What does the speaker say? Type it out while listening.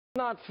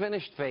Not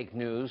finished fake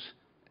news,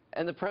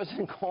 and the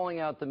president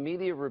calling out the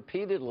media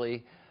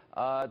repeatedly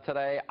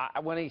today.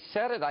 When he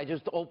said it, I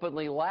just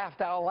openly laughed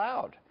out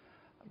loud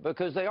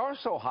because they are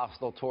so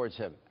hostile towards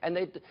him. And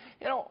they,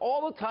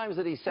 all the times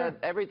that he said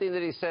everything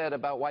that he said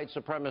about white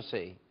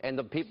supremacy and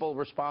the people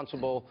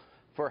responsible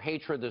for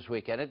hatred this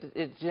weekend,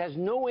 it has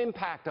no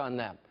impact on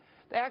them.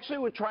 They actually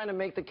were trying to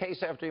make the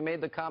case after he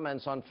made the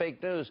comments on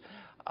fake news.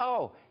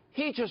 Oh,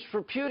 he just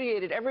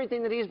repudiated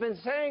everything that he's been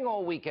saying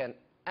all weekend.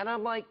 And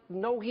I'm like,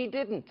 no, he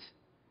didn't.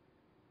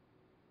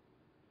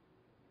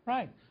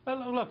 Right.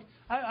 Look,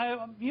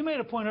 you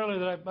made a point earlier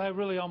that I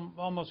really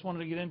almost wanted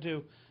to get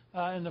into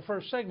in the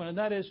first segment, and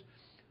that is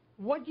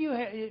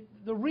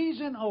the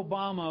reason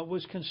Obama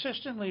was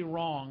consistently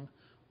wrong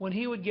when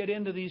he would get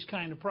into these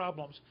kind of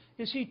problems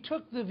is he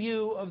took the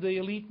view of the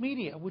elite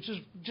media, which is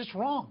just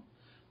wrong.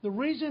 The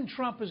reason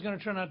Trump is going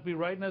to turn out to be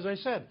right, and as I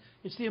said,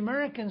 it's the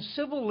American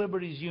Civil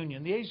Liberties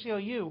Union, the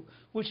ACLU,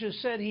 which has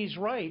said he's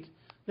right.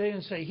 They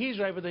didn't say he's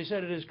right, but they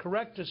said it is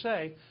correct to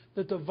say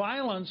that the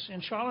violence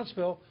in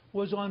Charlottesville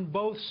was on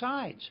both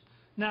sides.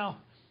 Now,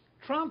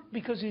 Trump,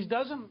 because he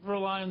doesn't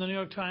rely on the New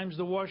York Times,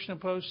 the Washington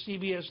Post,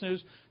 CBS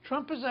News,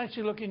 Trump is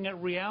actually looking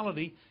at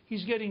reality.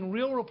 He's getting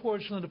real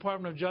reports from the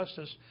Department of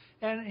Justice,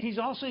 and he's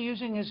also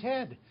using his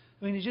head.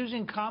 I mean, he's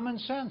using common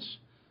sense.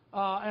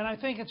 And I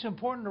think it's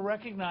important to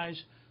recognize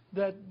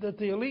that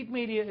the elite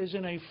media is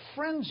in a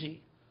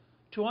frenzy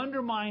to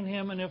undermine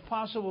him and, if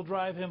possible,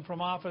 drive him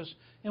from office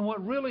in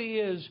what really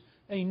is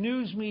a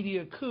news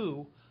media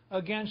coup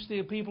against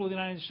the people of the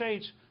United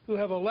States who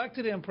have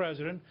elected him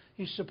president.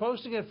 He's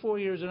supposed to get 4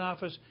 years in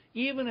office,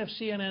 even if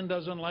CNN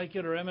doesn't like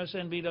it or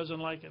MSNBC doesn't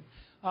like it.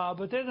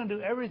 But they're going to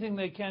do everything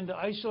they can to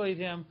isolate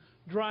him,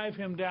 drive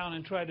him down,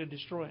 and try to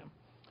destroy him.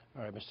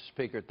 All right, Mr.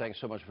 Speaker, thanks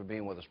so much for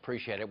being with us.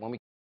 Appreciate it. When we